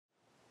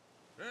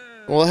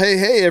Well,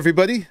 hey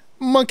everybody,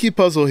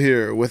 MonkeyPuzzle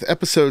here with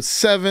episode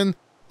 7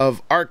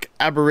 of ARK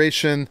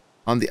Aberration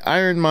on the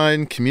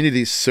IronMine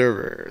community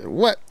server.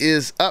 What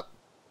is up?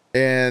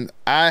 And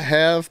I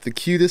have the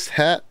cutest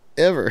hat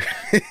ever.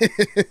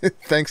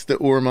 Thanks to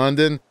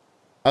Urmanden.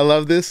 I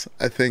love this.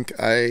 I think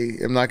I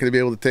am not going to be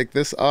able to take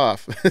this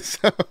off.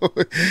 So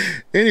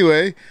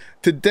anyway,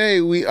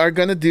 today we are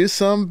going to do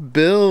some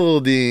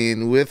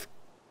building with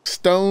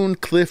stone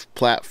cliff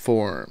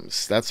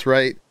platforms. That's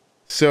right.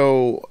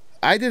 So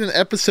I did an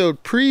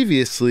episode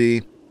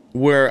previously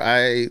where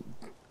I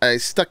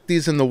stuck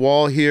these in the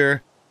wall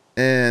here,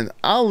 and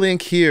I'll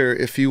link here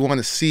if you want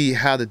to see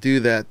how to do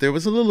that. There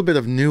was a little bit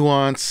of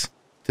nuance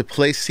to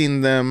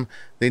placing them.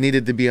 They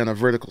needed to be on a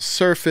vertical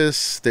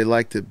surface. They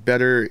liked it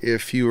better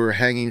if you were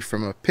hanging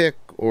from a pick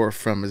or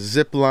from a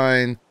zip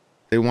line.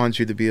 They wanted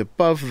you to be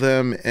above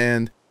them,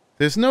 and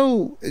there's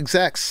no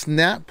exact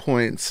snap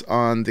points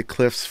on the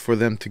cliffs for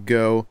them to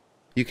go.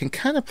 You can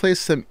kind of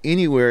place them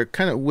anywhere,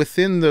 kind of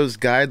within those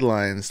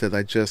guidelines that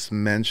I just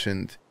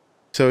mentioned.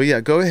 So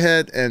yeah, go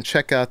ahead and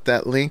check out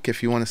that link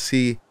if you want to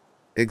see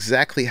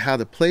exactly how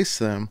to place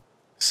them.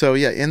 So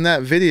yeah, in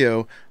that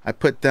video, I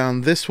put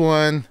down this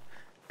one,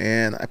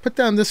 and I put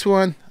down this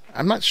one.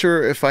 I'm not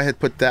sure if I had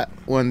put that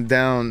one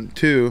down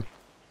too,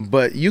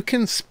 but you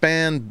can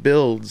span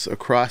builds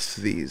across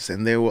these,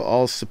 and they will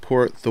all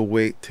support the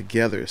weight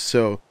together.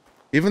 So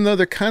even though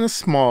they're kind of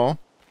small,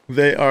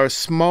 they are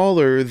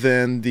smaller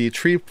than the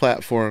tree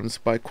platforms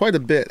by quite a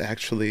bit,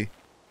 actually.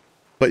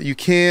 But you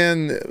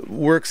can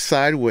work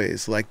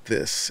sideways like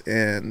this,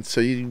 and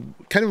so you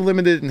kind of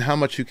limited in how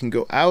much you can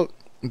go out,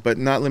 but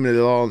not limited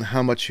at all in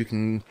how much you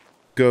can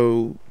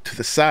go to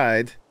the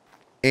side.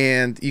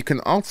 And you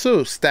can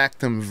also stack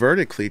them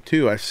vertically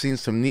too. I've seen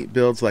some neat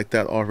builds like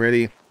that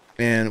already,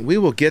 and we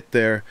will get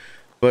there.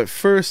 But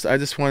first, I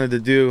just wanted to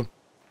do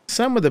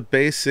some of the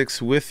basics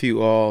with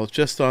you all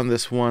just on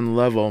this one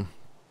level,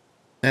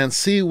 and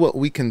see what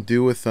we can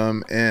do with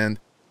them, and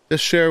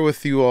just share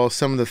with you all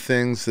some of the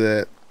things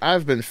that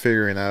I've been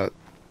figuring out.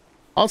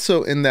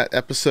 Also in that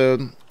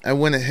episode, I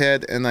went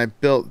ahead and I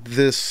built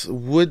this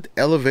wood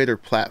elevator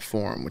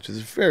platform, which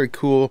is very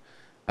cool.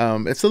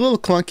 It's a little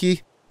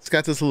clunky. It's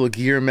got this little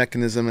gear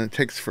mechanism, and it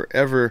takes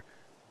forever to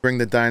bring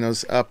the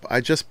dinos up.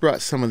 I just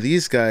brought some of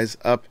these guys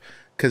up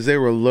because they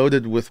were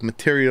loaded with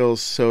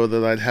materials so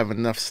that I'd have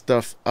enough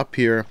stuff up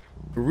here.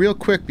 Real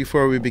quick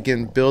before we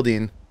begin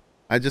building,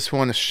 I just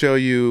want to show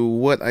you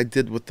what I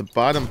did with the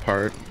bottom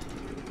part.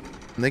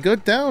 And they go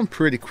down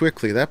pretty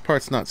quickly. That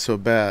part's not so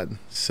bad.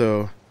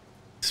 So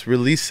just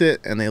release it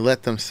and they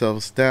let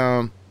themselves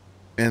down.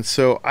 And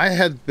so I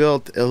had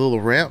built a little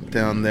ramp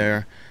down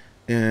there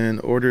in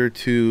order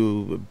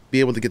to be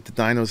able to get the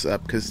dinos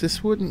up, because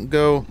this wouldn't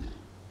go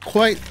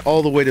quite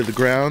all the way to the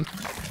ground.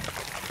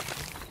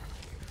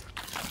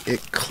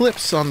 It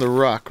clips on the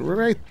rock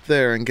right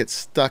there and gets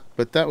stuck,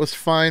 but that was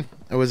fine.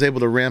 I was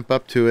able to ramp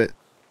up to it.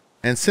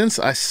 And since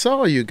I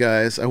saw you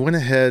guys, I went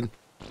ahead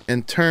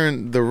and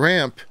turned the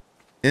ramp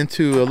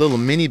into a little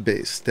mini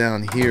base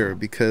down here,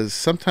 because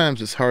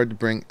sometimes it's hard to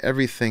bring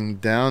everything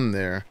down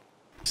there.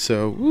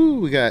 So,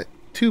 we got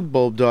two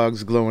bulb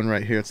dogs glowing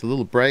right here. It's a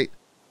little bright,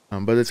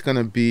 but it's going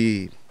to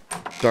be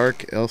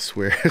dark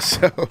elsewhere.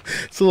 So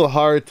it's a little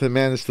hard to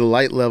manage the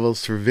light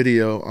levels for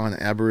video on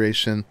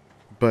Aberration,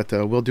 but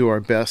we'll do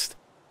our best.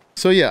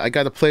 So yeah, I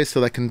got a place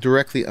that I can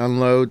directly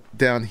unload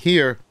down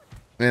here.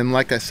 And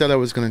like I said I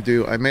was going to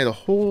do, I made a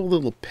whole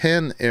little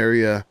pen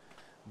area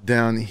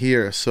down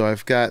here. So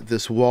I've got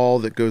this wall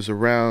that goes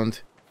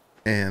around,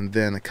 and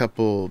then a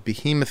couple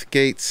behemoth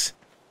gates.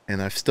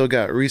 And I've still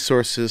got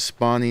resources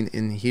spawning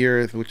in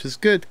here, which is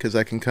good because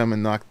I can come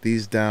and knock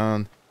these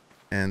down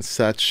and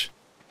such.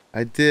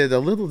 I did a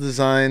little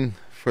design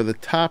for the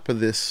top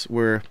of this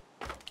where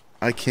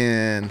I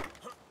can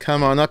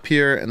come on up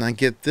here and I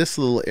get this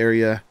little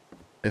area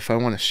if I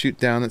want to shoot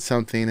down at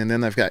something. And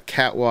then I've got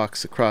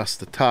catwalks across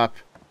the top,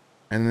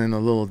 and then a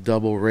little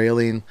double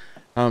railing,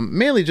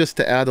 mainly just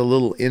to add a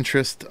little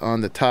interest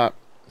on the top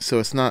so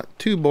it's not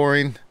too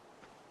boring.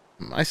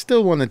 I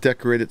still want to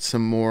decorate it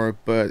some more,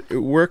 but it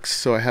works,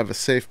 so I have a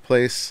safe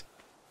place.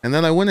 And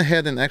then I went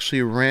ahead and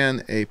actually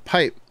ran a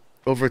pipe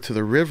over to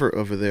the river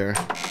over there.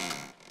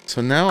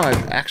 So now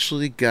I've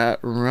actually got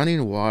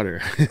running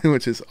water,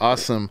 which is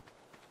awesome.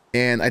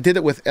 And I did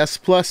it with S+,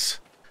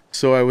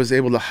 so I was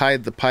able to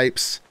hide the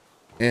pipes,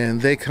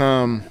 and they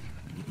come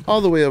all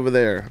the way over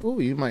there. Oh,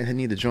 you might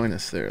need to join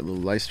us there, a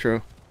little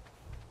Lystro.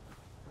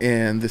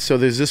 And so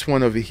there's this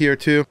one over here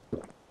too.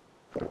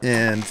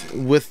 And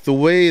with the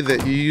way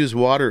that you use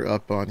water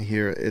up on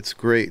here, it's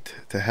great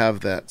to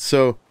have that.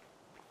 So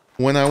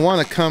when I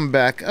want to come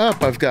back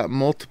up, I've got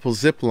multiple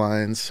zip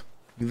lines.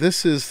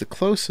 This is the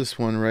closest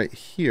one right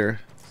here.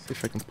 Let's see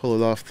if I can pull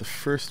it off the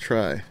first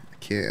try. I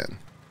can.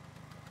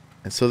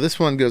 And so this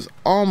one goes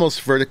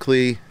almost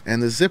vertically,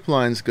 and the zip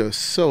lines go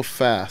so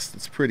fast.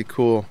 It's pretty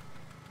cool.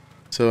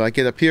 So I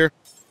get up here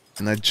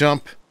and I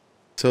jump.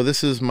 So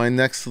this is my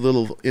next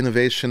little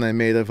innovation I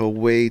made of a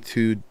way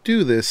to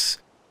do this.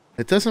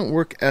 It doesn't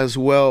work as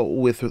well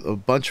with a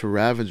bunch of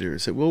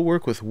Ravagers. It will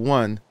work with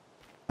one,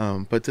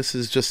 but this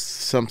is just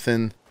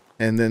something.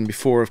 And then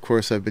before, of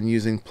course, I've been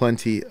using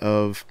plenty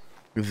of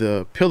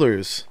the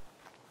pillars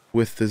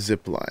with the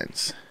zip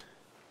lines.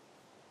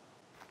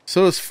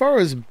 So as far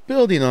as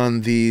building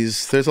on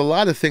these, there's a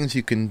lot of things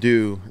you can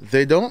do.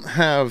 They don't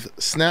have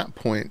snap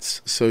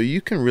points, so you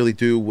can really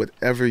do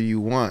whatever you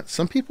want.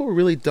 Some people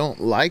really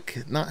don't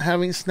like not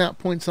having snap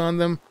points on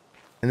them,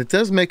 and it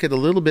does make it a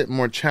little bit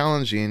more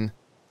challenging,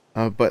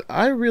 but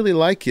I really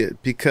like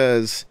it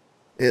because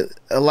it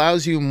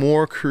allows you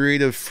more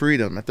creative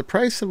freedom at the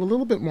price of a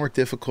little bit more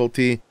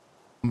difficulty.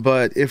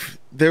 But if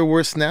there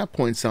were snap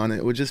points on it,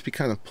 it would just be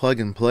kind of plug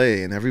and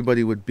play, and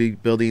everybody would be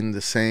building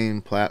the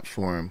same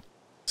platform.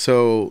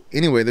 So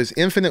anyway, there's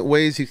infinite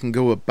ways you can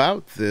go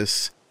about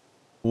this.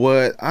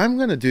 What I'm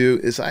going to do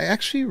is I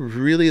actually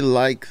really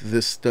like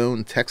this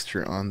stone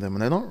texture on them,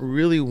 and I don't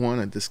really want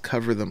to just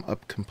cover them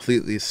up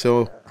completely.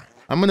 So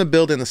I'm going to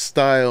build in a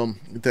style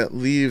that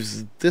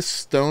leaves this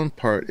stone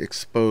part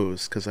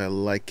exposed because I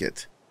like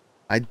it.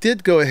 I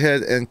did go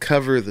ahead and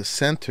cover the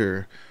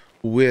center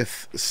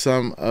with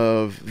some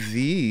of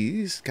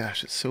these.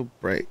 Gosh, it's so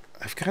bright.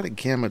 I've got to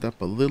gam it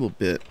up a little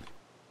bit.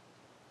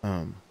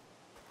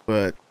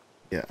 But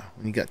yeah,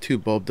 when you got two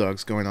bulb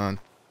dogs going on.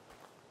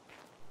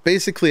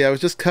 Basically, I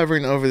was just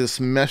covering over this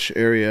mesh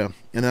area,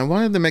 and I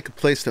wanted to make a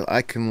place that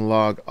I can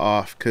log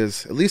off,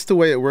 because at least the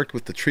way it worked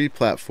with the tree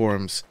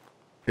platforms,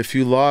 if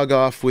you log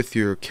off with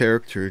your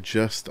character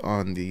just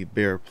on the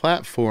bare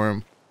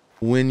platform,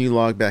 when you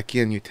log back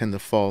in, you tend to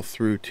fall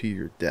through to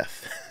your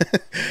death.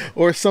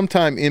 Or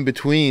sometime in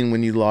between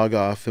when you log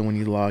off and when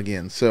you log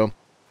in. So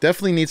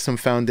definitely need some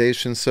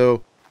foundation.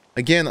 So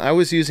again, I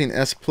was using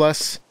S+,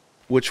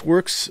 which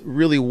works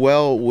really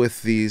well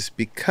with these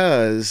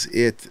because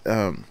it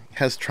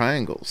has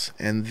triangles.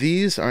 And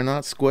these are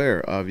not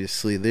square,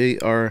 obviously. They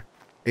are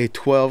a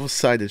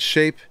 12-sided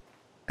shape.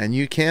 And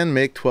you can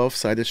make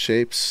 12-sided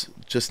shapes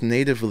just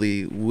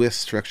natively with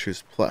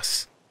Structures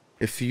Plus.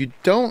 If you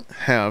don't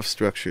have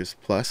Structures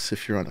Plus,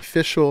 if you're on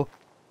official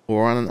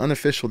or on an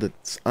unofficial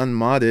that's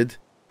unmodded,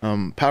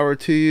 power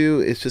to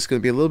you. It's just going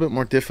to be a little bit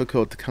more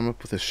difficult to come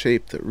up with a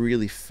shape that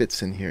really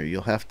fits in here.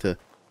 You'll have to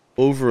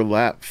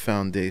overlap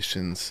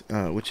foundations,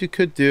 which you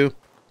could do.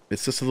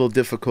 It's just a little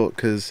difficult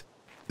because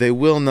they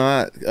will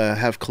not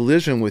have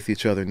collision with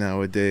each other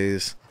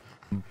nowadays,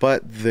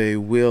 but they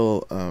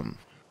will.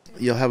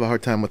 You'll have a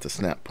hard time with the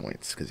snap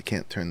points because you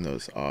can't turn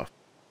those off.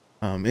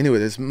 Anyway,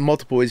 there's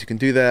multiple ways you can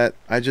do that.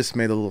 I just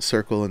made a little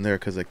circle in there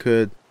because I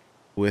could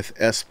with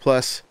S+.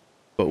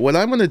 But what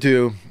I'm going to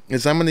do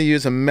is I'm going to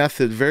use a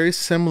method very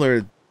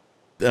similar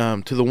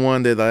to the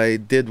one that I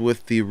did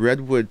with the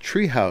Redwood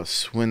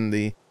Treehouse when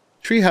the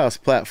Treehouse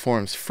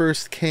platforms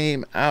first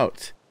came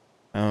out.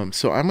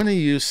 So I'm going to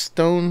use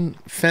stone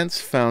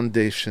fence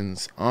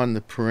foundations on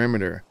the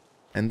perimeter.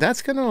 And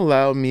that's going to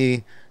allow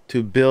me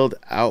to build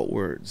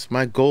outwards.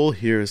 My goal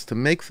here is to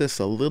make this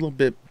a little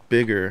bit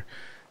bigger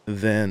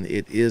than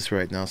it is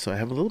right now, so I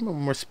have a little bit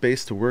more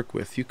space to work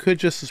with. You could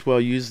just as well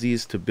use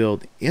these to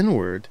build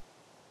inward,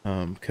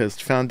 because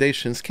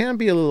foundations can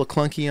be a little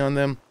clunky on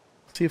them.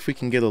 Let's see if we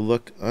can get a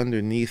look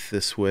underneath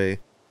this way.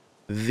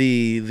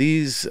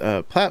 These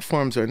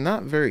platforms are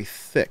not very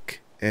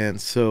thick,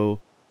 and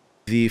so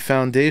the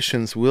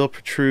foundations will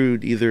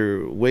protrude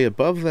either way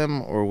above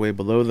them or way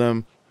below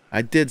them.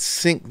 I did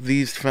sink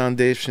these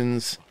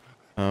foundations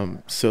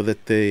so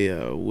that they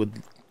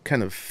would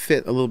kind of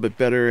fit a little bit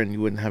better and you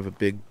wouldn't have a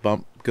big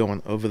bump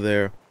going over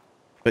there.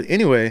 But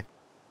anyway,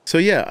 so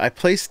yeah, I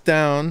placed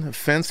down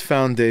fence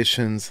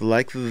foundations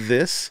like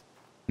this.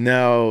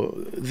 Now,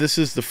 this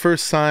is the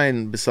first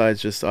sign,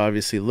 besides just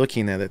obviously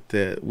looking at it,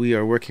 that we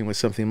are working with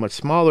something much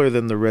smaller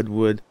than the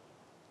redwood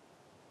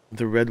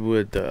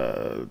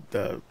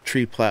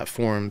tree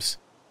platforms,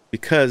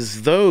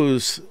 because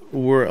those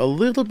were a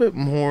little bit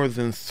more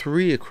than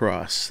 3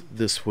 across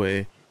this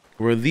way,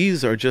 where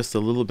these are just a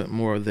little bit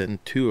more than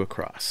 2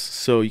 across.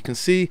 So you can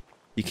see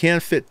you can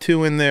fit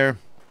 2 in there.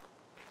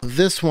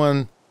 This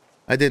one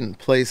I didn't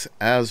place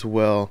as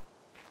well.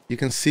 You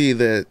can see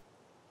that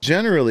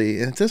generally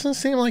it doesn't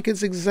seem like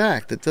it's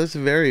exact. It does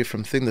vary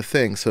from thing to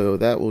thing, so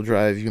that will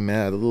drive you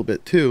mad a little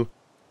bit too.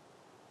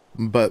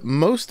 But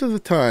most of the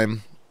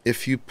time,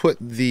 if you put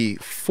the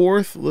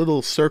 4th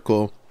little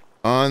circle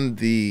on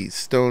the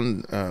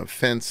stone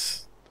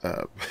fence,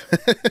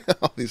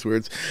 all these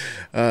words,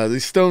 the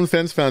stone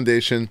fence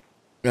foundation,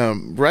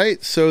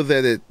 right, so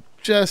that it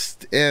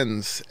just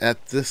ends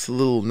at this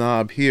little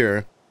knob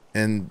here,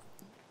 and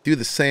do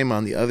the same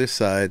on the other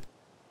side,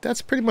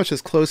 that's pretty much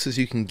as close as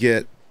you can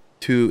get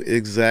to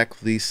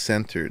exactly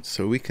centered.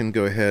 So we can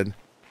go ahead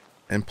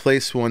and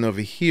place one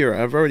over here.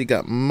 I've already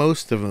got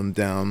most of them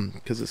down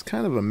because it's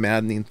kind of a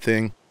maddening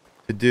thing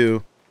to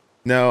do.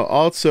 Now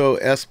also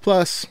S+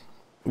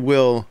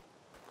 will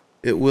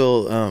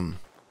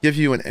give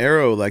you an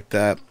arrow like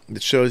that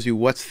that shows you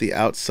what's the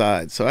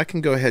outside. So I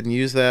can go ahead and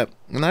use that.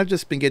 And I've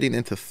just been getting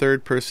into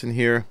third person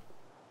here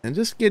and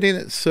just getting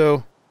it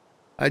so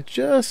I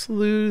just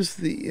lose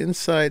the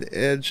inside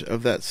edge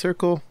of that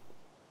circle.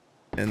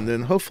 And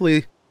then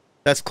hopefully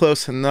that's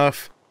close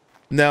enough.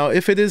 Now,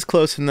 if it is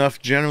close enough,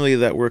 generally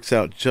that works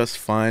out just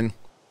fine.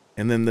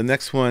 And then the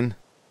next one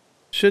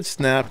should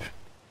snap.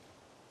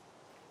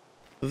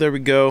 There we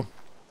go.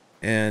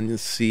 And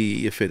let's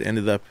see if it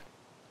ended up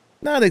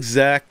not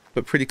exact,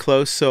 but pretty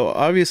close. So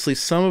obviously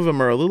some of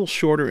them are a little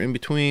shorter in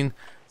between.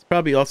 It's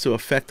probably also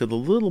affected a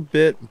little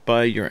bit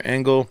by your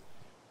angle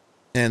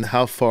and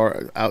how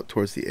far out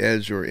towards the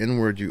edge or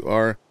inward you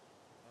are.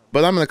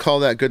 But I'm going to call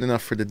that good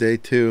enough for today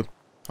too.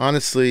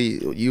 Honestly,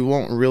 you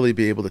won't really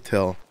be able to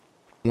tell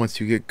once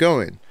you get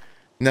going.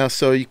 Now,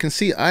 so you can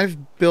see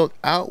I've built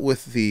out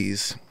with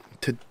these.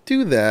 To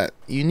do that,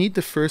 you need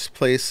to first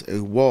place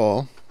a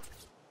wall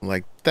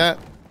like that.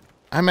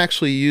 I'm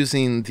actually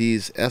using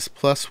these S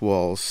Plus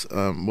walls.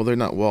 Well, they're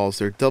not walls,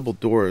 they're double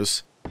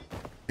doors.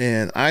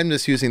 And I'm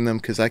just using them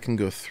because I can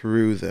go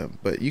through them.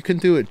 But you can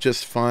do it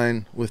just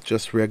fine with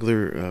just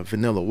regular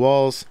vanilla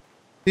walls.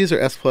 These are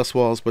S Plus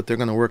walls, but they're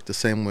going to work the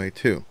same way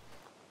too.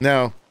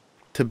 Now,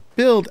 to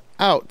build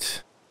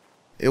out,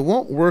 it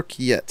won't work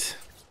yet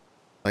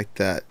like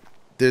that.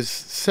 There's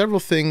several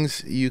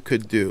things you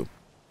could do.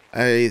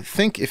 I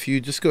think if you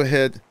just go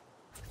ahead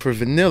for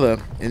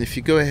vanilla, and if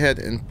you go ahead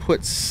and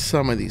put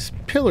some of these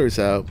pillars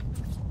out,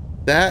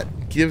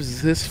 that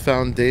gives this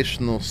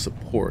foundational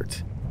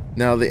support.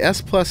 Now the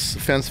S Plus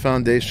fence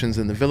foundations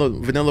and the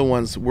vanilla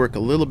ones work a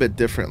little bit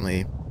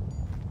differently,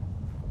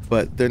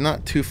 but they're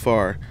not too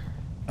far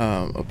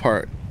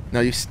apart. Now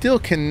you still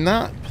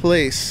cannot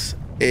place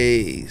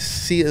a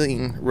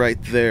ceiling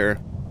right there.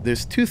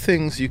 There's two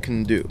things you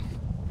can do.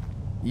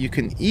 You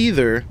can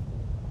either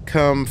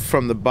come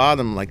from the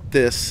bottom like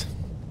this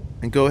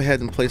and go ahead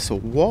and place a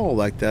wall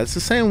like that. It's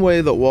the same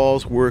way that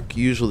walls work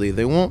usually.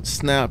 They won't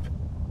snap,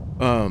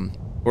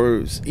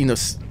 or you know,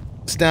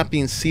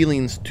 snapping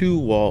ceilings to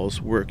walls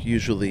work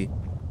usually.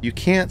 You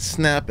can't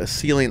snap a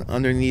ceiling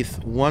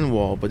underneath one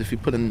wall, but if you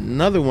put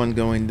another one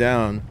going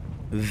down,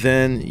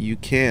 then you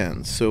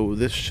can. So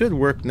this should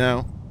work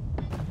now.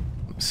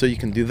 So you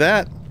can do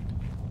that.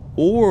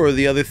 Or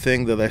the other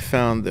thing that I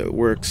found that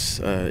works,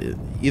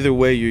 either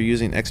way you're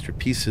using extra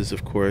pieces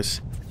of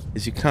course,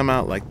 is you come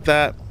out like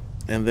that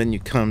and then you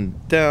come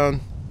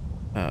down.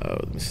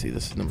 Let me see,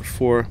 this is number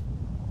 4.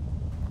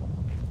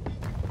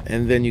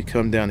 And then you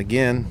come down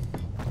again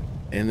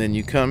and then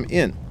you come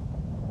in.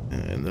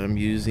 And I'm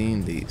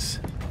using these.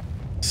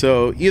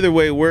 So either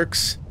way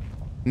works.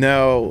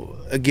 Now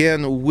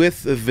again,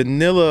 with the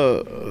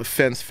vanilla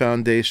fence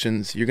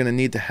foundations, you're going to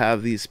need to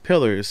have these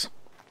pillars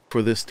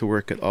for this to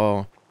work at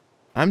all.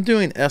 I'm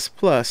doing S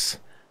Plus,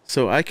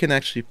 so I can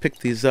actually pick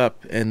these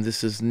up and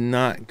this is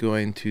not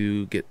going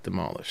to get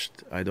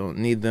demolished. I don't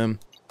need them,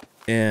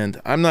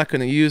 and I'm not going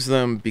to use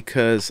them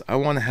because I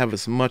want to have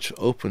as much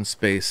open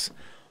space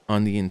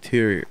on the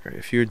interior.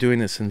 If you're doing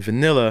this in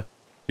vanilla,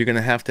 you're going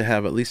to have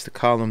at least a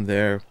column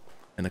there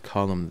and a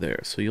column there.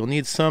 So you'll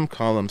need some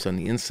columns on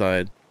the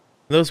inside.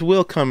 Those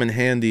will come in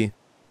handy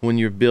when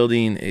you're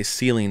building a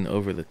ceiling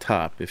over the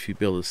top, if you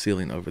build a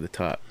ceiling over the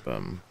top.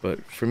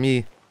 But for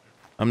me,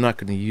 I'm not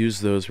going to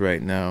use those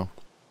right now.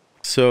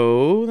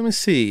 So let me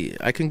see.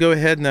 I can go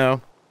ahead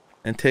now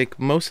and take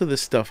most of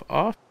this stuff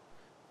off.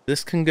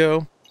 This can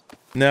go.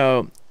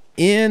 Now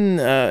in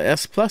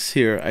S Plus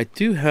here, I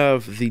do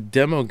have the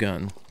demo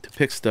gun to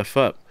pick stuff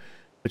up,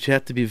 but you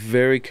have to be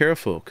very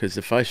careful because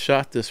if I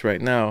shot this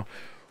right now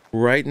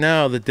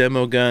the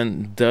demo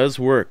gun does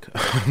work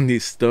on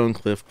these stone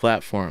cliff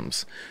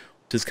platforms,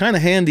 which is kind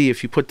of handy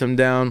if you put them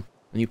down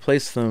and you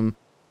place them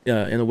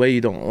in a way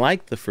you don't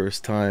like the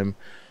first time.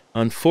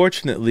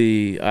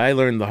 Unfortunately, I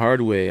learned the hard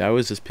way. I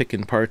was just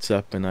picking parts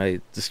up and I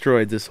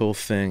destroyed this whole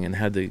thing and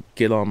had to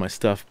get all my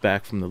stuff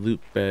back from the loot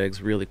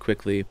bags really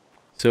quickly.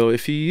 So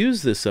if you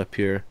use this up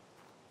here,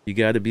 you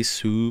got to be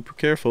super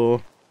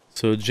careful.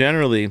 So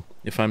generally,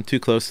 if I'm too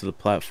close to the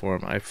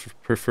platform, I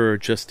prefer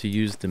just to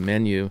use the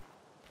menu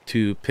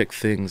to pick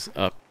things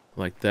up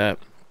like that.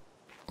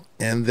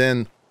 And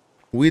then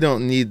we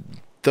don't need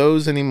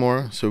those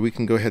anymore, so we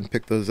can go ahead and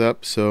pick those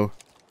up. So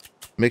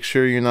make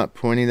sure you're not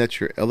pointing at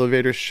your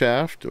elevator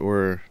shaft,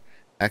 or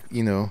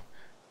you know,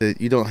 that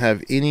you don't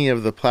have any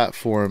of the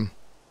platform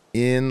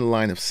in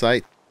line of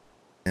sight.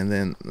 And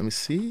then let me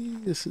see,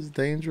 this is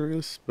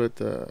dangerous, but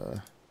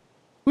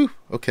whew,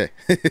 okay.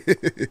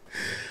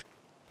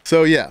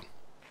 So yeah,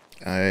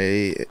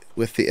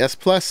 with the S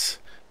Plus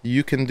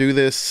you can do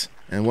this.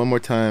 And one more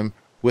time,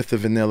 with the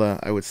vanilla,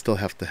 I would still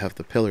have to have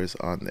the pillars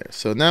on there.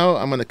 So now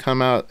I'm going to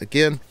come out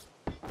again,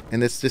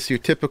 and it's just your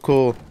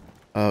typical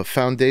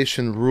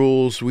foundation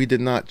rules. We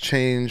did not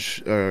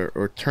change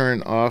or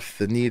turn off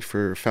the need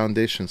for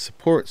foundation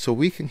support, so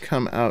we can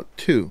come out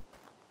too.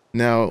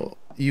 Now,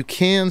 you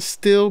can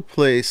still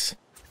place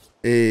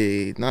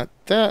a, not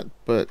that,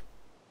 but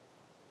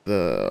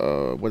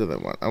the, what did I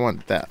want? I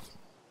want that.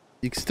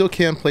 You still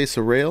can place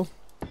a rail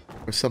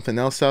or something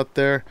else out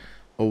there,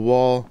 a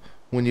wall,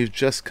 when you've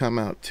just come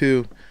out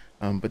too,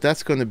 but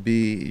that's going to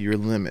be your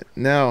limit.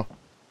 Now,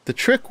 the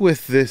trick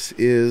with this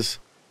is,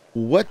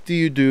 what do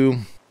you do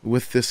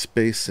with this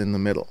space in the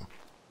middle?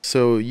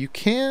 So you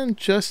can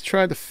just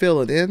try to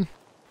fill it in.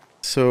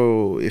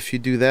 So if you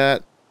do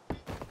that,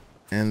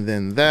 And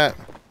then that,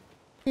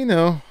 you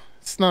know,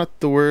 it's not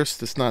the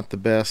worst, it's not the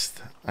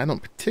best. I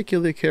don't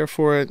particularly care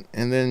for it.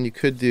 And then you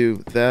could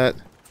do that.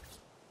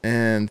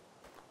 And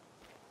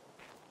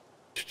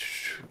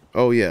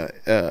oh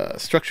yeah,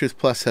 Structures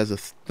Plus has a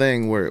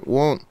thing where it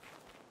won't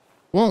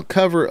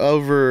cover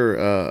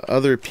over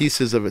other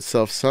pieces of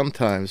itself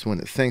sometimes when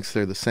it thinks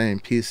they're the same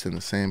piece in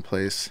the same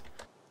place.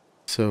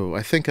 So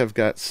I think I've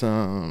got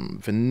some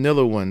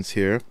vanilla ones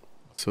here.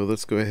 So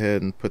let's go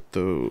ahead and put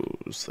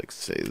those, like,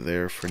 say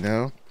there for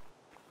now.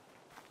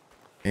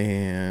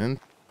 And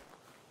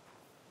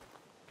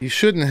you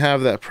shouldn't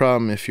have that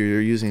problem if you're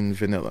using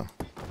vanilla.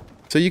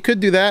 So you could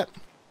do that.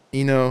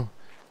 You know,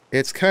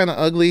 it's kind of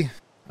ugly,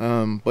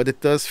 but it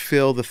does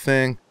fill the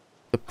thing.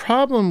 The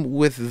problem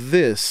with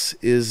this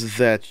is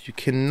that you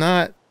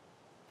cannot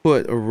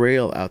put a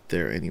rail out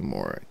there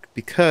anymore,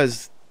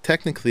 because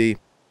technically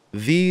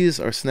these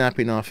are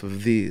snapping off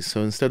of these.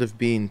 So instead of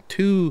being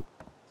 2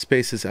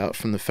 spaces out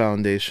from the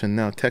foundation,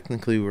 now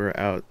technically we're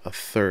out a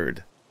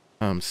third.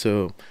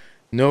 So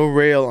no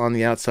rail on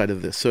the outside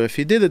of this. So if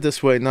you did it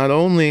this way, not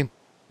only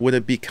would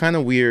it be kind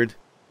of weird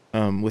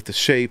with the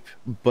shape,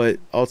 but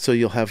also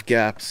you'll have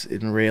gaps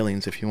in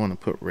railings if you want to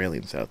put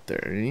railings out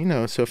there. And, you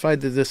know, so if I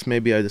did this,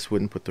 maybe I just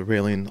wouldn't put the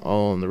railing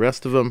all on the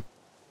rest of them.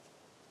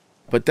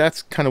 But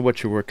that's kind of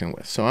what you're working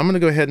with. So I'm going to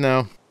go ahead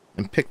now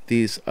and pick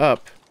these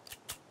up.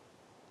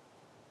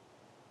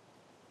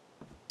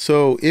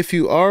 So if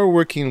you are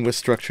working with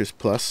Structures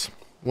Plus,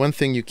 one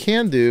thing you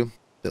can do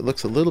that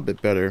looks a little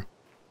bit better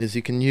is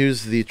you can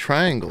use the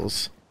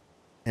triangles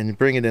and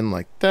bring it in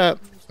like that.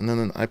 And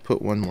then I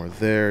put one more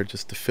there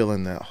just to fill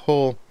in that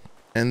hole.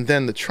 And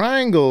then the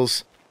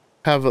triangles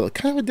have a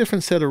kind of a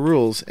different set of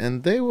rules,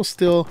 and they will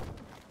still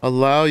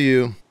allow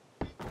you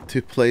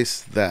to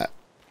place the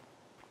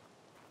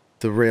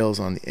rails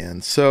on the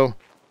end. So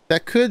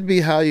that could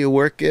be how you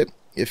work it.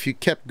 If you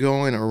kept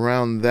going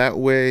around that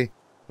way,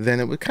 then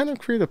it would kind of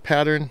create a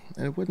pattern,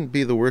 and it wouldn't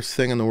be the worst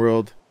thing in the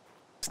world.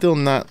 Still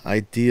not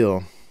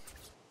ideal,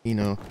 you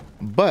know,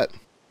 but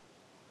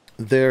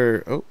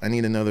there, oh, I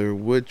need another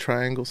wood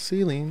triangle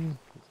ceiling.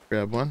 Let's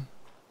grab one.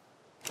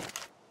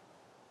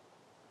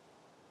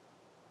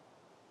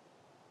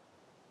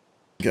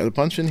 Got a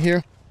bunch in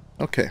here.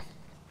 Okay.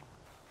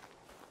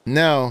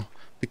 Now,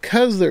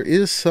 because there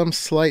is some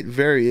slight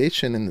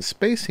variation in the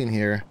spacing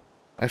here,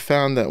 I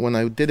found that when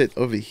I did it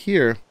over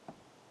here,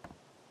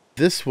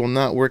 this will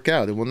not work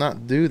out. It will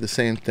not do the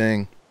same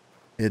thing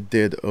it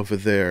did over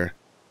there.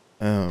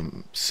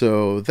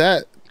 So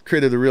that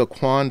created a real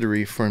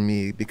quandary for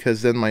me,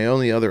 because then my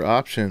only other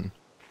option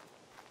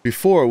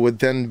before would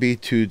then be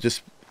to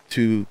just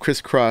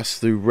crisscross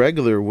the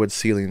regular wood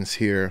ceilings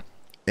here,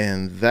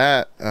 and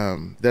that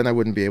then I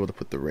wouldn't be able to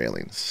put the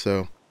railings.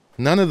 So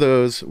none of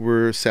those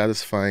were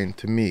satisfying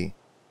to me,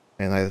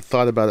 and I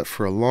thought about it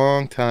for a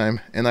long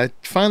time, and I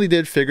finally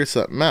did figure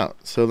something out.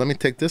 So let me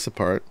take this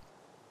apart.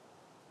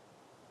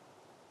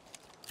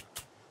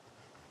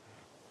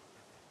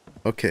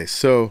 Okay,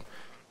 so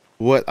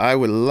what I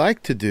would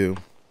like to do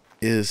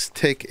is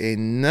take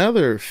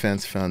another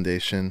fence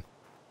foundation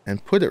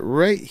and put it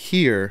right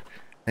here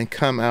and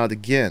come out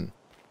again.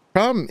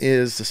 Problem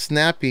is the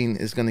snapping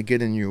is going to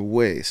get in your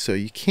way, so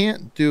you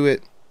can't do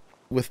it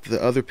with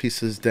the other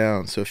pieces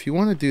down. So if you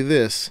want to do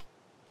this,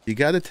 you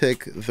got to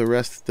take the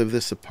rest of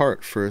this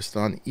apart first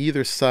on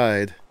either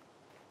side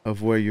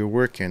of where you're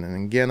working.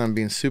 And again, I'm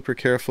being super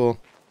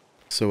careful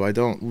so I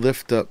don't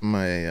lift up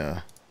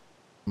my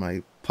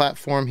my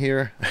platform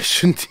here. I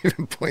shouldn't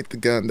even point the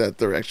gun that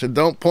direction.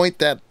 Don't point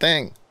that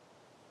thing.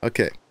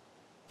 Okay.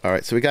 All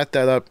right, so we got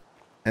that up,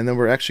 and then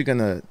we're actually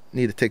gonna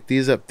need to take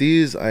these up.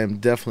 These I am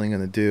definitely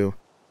gonna do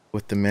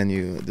with the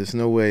menu. There's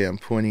no way I'm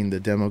pointing the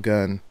demo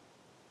gun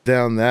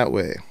down that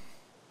way.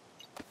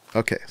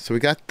 Okay, so we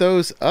got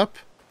those up.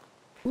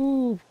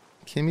 Ooh,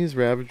 Kimmy's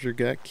Ravager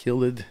got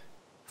killed.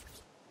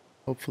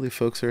 Hopefully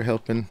folks are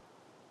helping.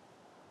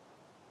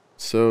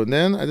 So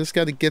then I just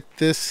got to get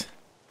this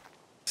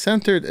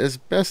centered as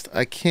best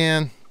I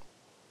can.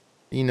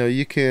 You know,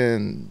 you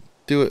can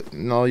do it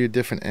in all your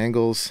different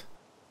angles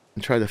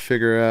and try to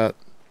figure out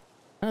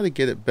how to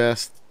get it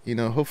best. You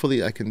know,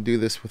 hopefully I can do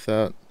this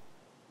without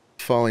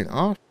falling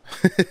off.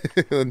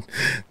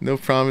 No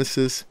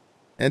promises.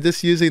 And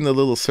just using the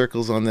little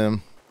circles on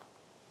them,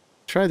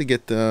 try to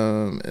get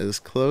them as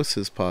close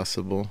as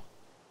possible.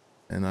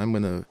 And I'm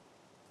gonna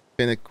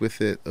finick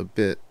with it a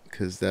bit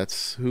because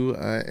that's who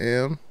I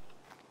am.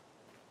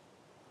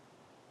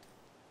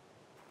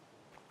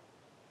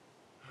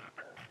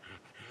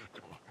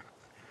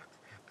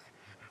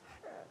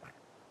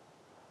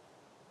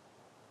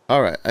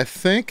 Alright, I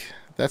think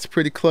that's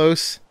pretty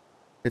close.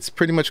 It's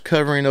pretty much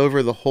covering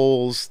over the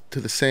holes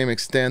to the same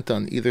extent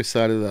on either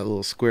side of that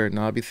little square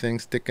knobby thing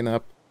sticking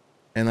up.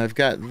 And I've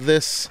got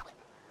this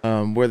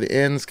where the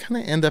ends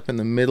kind of end up in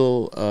the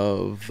middle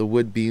of the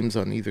wood beams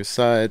on either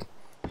side.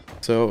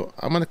 So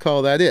I'm going to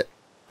call that it.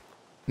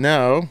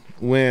 Now,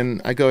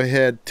 when I go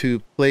ahead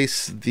to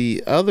place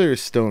the other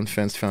stone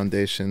fence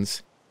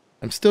foundations,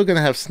 I'm still going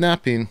to have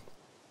snapping,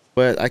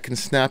 but I can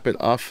snap it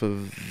off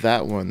of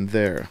that one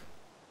there.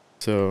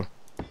 So,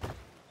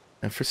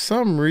 and for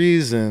some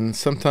reason,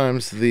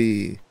 sometimes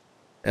the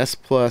S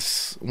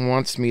Plus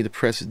wants me to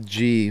press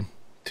G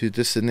to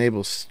just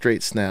enable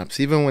straight snaps.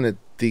 Even when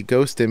the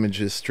ghost image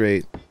is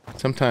straight,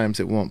 sometimes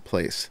it won't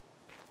place.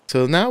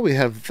 So now we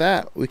have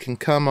that. We can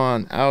come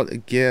on out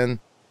again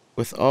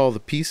with all the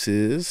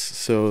pieces.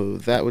 So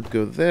that would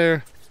go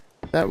there,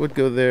 that would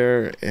go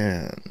there,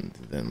 and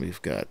then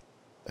we've got,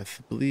 I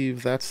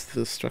believe that's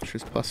the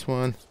structures plus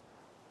one,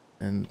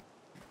 and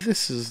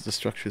this is the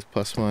structures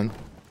plus one.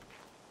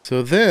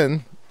 So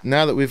then,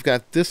 now that we've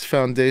got this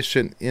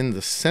foundation in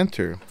the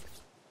center,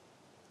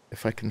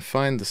 if I can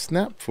find the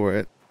snap for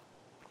it,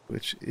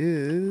 which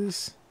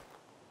is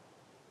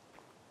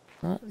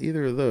not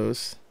either of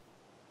those.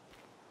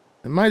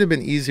 It might have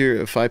been easier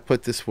if I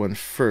put this one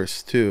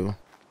first too.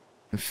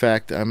 In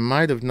fact, I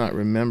might have not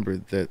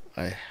remembered that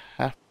I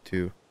have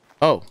to.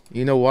 Oh,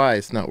 you know why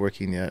it's not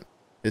working yet?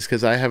 It's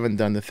because I haven't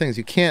done the things.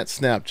 You can't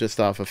snap just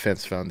off a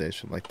fence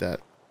foundation like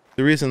that.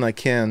 The reason I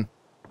can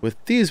with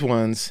these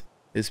ones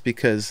is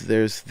because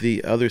there's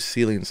the other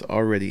ceilings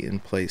already in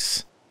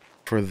place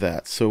for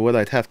that. So what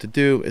I'd have to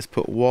do is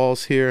put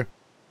walls here.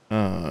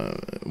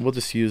 We'll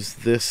just use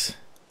this,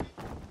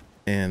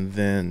 and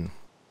then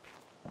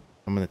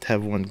I'm going to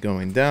have one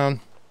going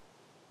down.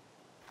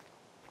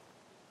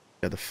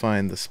 Got to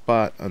find the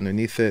spot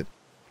underneath it.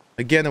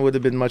 Again, it would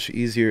have been much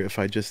easier if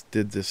I just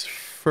did this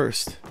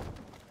first.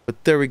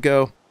 But there we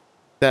go.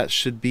 That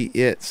should be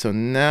it. So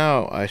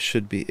now I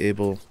should be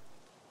able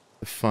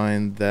to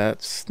find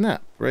that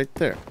snap right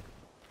there.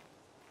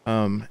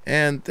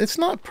 And it's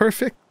not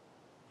perfect,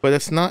 but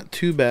it's not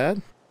too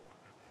bad.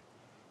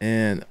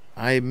 And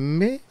I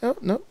may... Oh,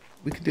 no.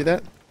 We can do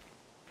that.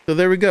 So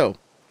there we go.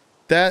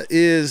 That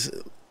is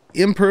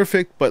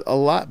imperfect, but a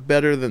lot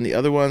better than the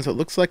other ones. It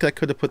looks like I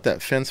could have put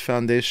that fence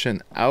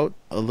foundation out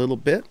a little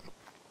bit.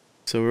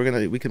 So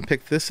we can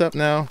pick this up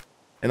now,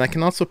 and I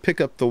can also pick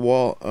up the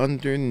wall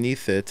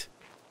underneath it.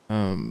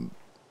 And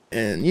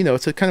you know,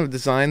 it's a kind of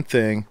design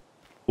thing,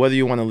 whether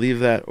you want to leave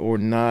that or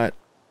not.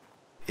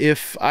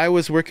 If I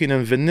was working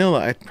in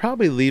vanilla, I'd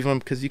probably leave them,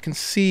 because you can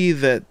see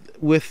that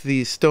with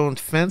the stone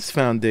fence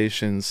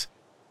foundations,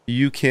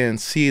 you can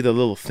see the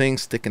little thing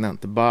sticking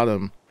out the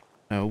bottom.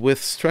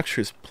 With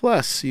Structures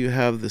Plus, you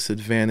have this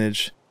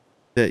advantage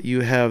that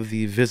you have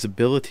the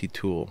visibility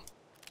tool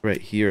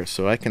right here.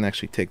 So I can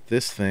actually take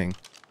this thing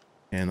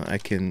and I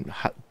can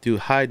do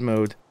hide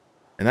mode,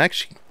 and I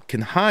actually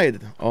can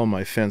hide all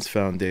my fence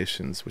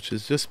foundations, which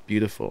is just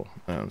beautiful.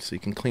 So you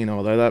can clean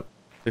all that up.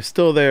 They're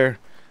still there,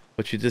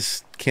 but you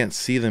just can't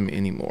see them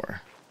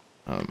anymore.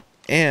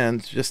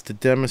 And just to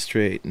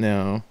demonstrate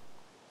now,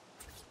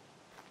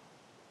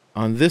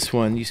 on this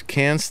one, you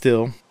can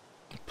still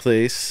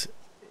place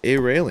a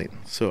railing.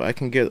 So I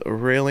can get a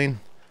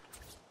railing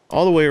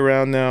all the way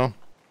around now,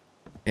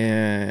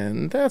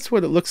 and that's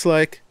what it looks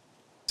like.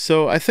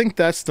 So I think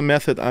that's the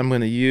method I'm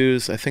going to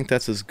use. I think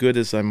that's as good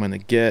as I'm going to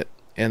get,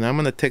 and I'm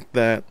going to take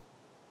that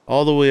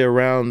all the way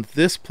around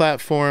this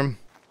platform,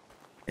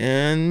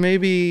 and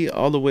maybe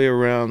all the way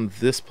around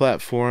this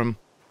platform.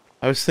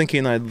 I was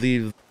thinking I'd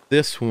leave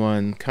this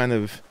one kind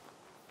of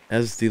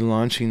as the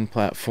launching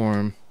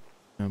platform,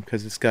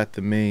 because it's got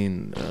the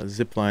main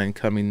zip line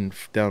coming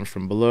down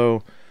from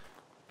below.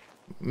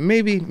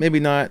 Maybe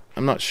not.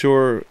 I'm not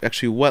sure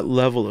actually what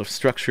level of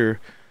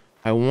structure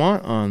I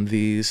want on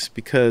these,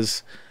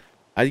 because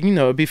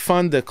it'd be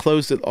fun to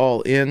close it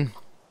all in,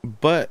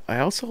 but I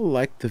also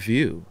like the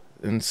view,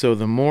 and so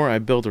the more I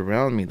build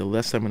around me, the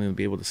less I'm going to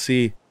be able to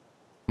see.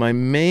 My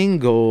main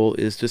goal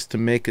is just to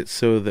make it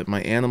so that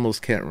my animals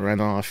can't run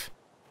off.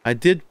 I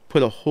did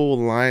put a whole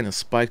line of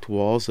spiked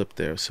walls up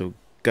there, so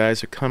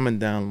guys are coming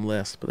down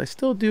less, but I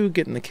still do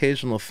get an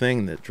occasional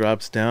thing that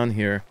drops down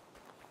here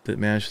that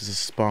manages to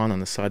spawn on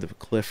the side of a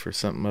cliff or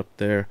something up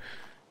there.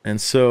 And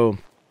so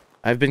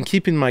I've been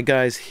keeping my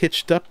guys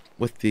hitched up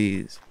with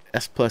the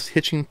S Plus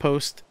hitching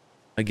post.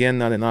 Again,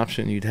 not an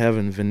option you'd have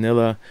in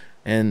vanilla,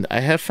 and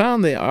I have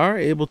found they are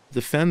able to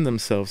defend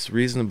themselves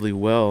reasonably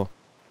well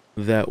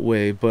that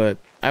way. But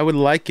I would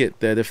like it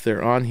that if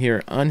they're on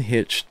here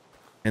unhitched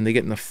and they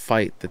get in a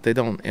fight, that they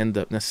don't end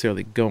up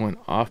necessarily going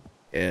off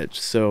the edge.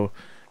 So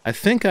I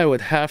think I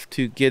would have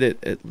to get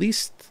it at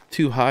least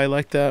too high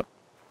like that.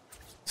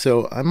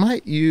 So I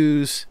might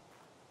use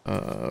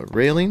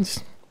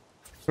railings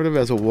sort of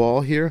as a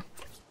wall here,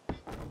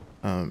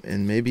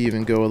 and maybe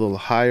even go a little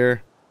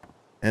higher.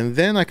 And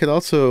then I could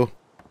also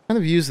kind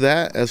of use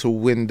that as a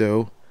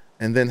window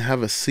and then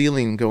have a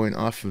ceiling going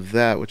off of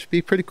that, which would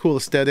be pretty cool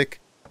aesthetic.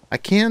 I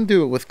can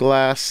do it with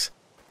glass.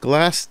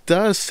 Glass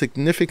does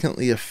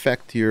significantly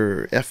affect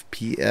your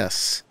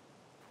FPS,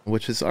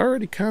 which is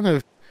already kind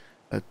of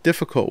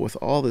difficult with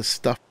all this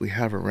stuff we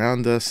have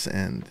around us,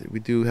 and we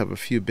do have a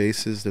few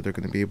bases that are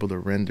going to be able to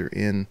render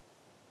in.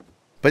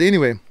 But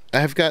anyway,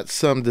 I've got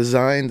some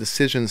design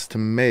decisions to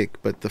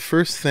make, but the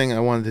first thing I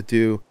wanted to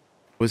do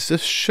was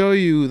just show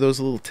you those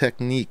little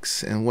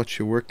techniques and what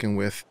you're working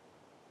with,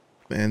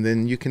 and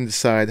then you can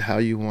decide how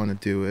you want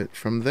to do it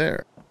from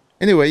there.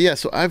 Anyway, yeah,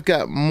 so I've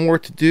got more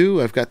to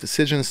do. I've got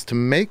decisions to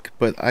make,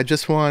 but I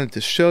just wanted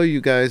to show you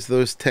guys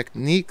those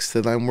techniques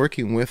that I'm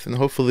working with, and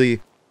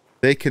hopefully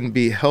they can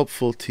be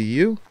helpful to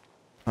you.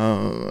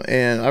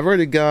 And I've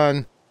already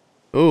gone,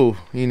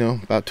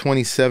 about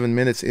 27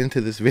 minutes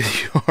into this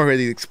video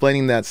already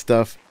explaining that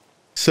stuff.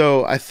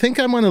 So I think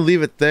I'm going to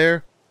leave it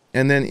there.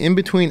 And then in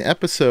between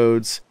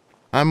episodes,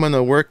 I'm going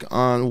to work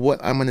on what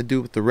I'm going to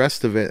do with the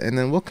rest of it. And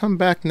then we'll come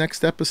back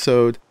next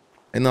episode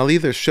and I'll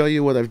either show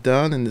you what I've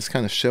done and just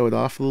kind of show it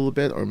off a little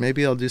bit, or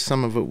maybe I'll do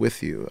some of it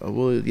with you.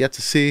 We'll yet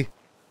to see.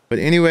 But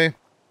anyway,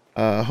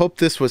 I hope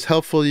this was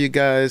helpful to you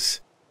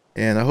guys.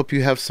 And I hope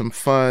you have some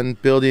fun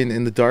building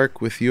in the dark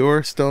with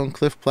your stone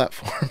cliff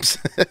platforms.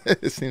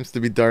 It seems to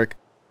be dark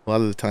a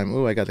lot of the time.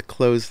 Oh, I got to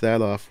close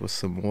that off with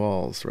some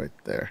walls right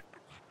there.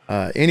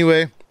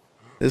 Anyway,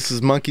 this is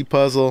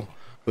MonkeyPuzzle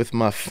with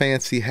my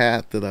fancy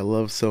hat that I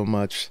love so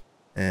much.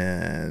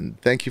 And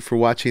thank you for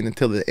watching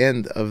until the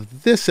end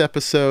of this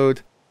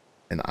episode.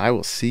 And I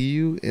will see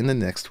you in the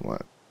next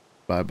one.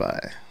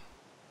 Bye-bye.